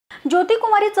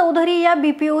ज्योतिकुमारी चौधरी या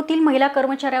बीपीओतील महिला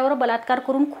कर्मचाऱ्यावर बलात्कार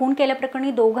करून खून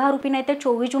केल्याप्रकरणी दोघा आरोपींना येत्या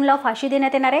 24 जूनला फाशी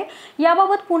देण्यात येणार आहे।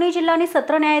 याबाबत पुणे जिल्हा आणि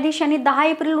सत्र न्यायाधीश यांनी 10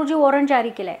 एप्रिल रोजी वॉरंट जारी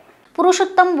केले आहे।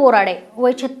 पुरुषोत्तम बोराडे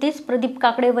वय 36, प्रदीप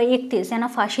काकडे वय 31 यांना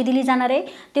फाशी दिली जाणार आहे।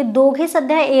 ते दोघे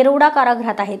सध्या येरवडा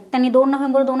कारागृहात आहेत। त्यांनी 2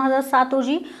 नोव्हेंबर 2007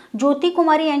 रोजी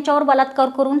ज्योतिकुमारी यांच्यावर बलात्कार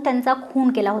करून त्यांचा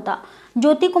खून केला होता।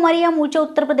 ज्योतिकुमारी या मूळच्या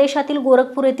उत्तर प्रदेशातील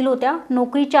गोरखपूर येथील होत्या।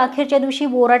 नोकरीच्या अखेरच्या दिवशी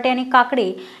बोराटे आणि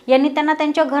काकडे यांनी त्यांना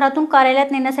त्यांच्या घरातून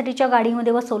कार्यालयात नेण्यासाठीच्या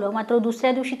गाडीमध्ये बसवलं। मात्र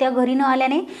दुसऱ्या दिवशी त्या घरी न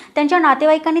आल्याने त्यांच्या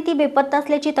नातेवाईकांनी ती बेपत्ता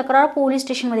असल्याची तक्रार पोलीस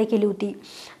स्टेशनमध्ये केली होती।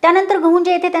 त्यानंतर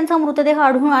गहुंजे येथे त्यांचा मृतदेह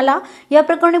आढळून आला। या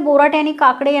प्रकरणी बोराटे आणि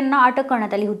काकडे यांना अटक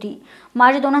करण्यात आली होती।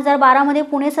 मार्च 2012 मध्ये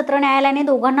पुणे सत्र न्यायालयाने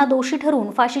दोघांना दोषी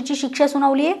ठरवून फाशीची शिक्षा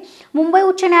सुनावली आहे। मुंबई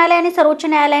उच्च न्यायालय आणि सर्वोच्च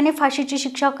न्यायालयाने फाशीची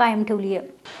शिक्षा कायम ठेवली आहे।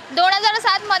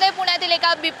 2007 मध्ये पुण्यातील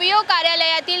एका बीपीओ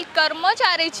कार्यालयातील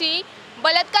कर्मचारीची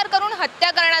बलात्कार करून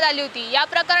हत्या करण्यात आली होती। या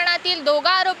प्रकरणातील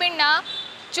दोघा आरोपींना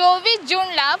 24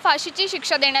 जूनला फाशीची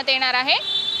शिक्षा देण्यात येणार आहे।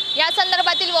 या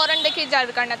संदर्भातील वॉरंट देखील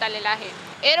जारी करण्यात आलेला आहे।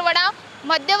 येरवडा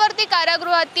मध्यवर्ती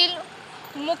कारागृहातील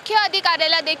मुख्य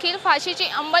अधिकाऱ्याला देखील फाशीची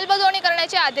अंमलबजावणी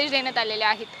करण्याचे आदेश देण्यात आलेले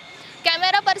आहेत।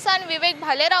 कॅमेरा पर्सन विवेक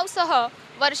भालेरावसह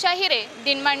वर्षा हिरे,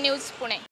 दिनमान न्यूज, पुणे।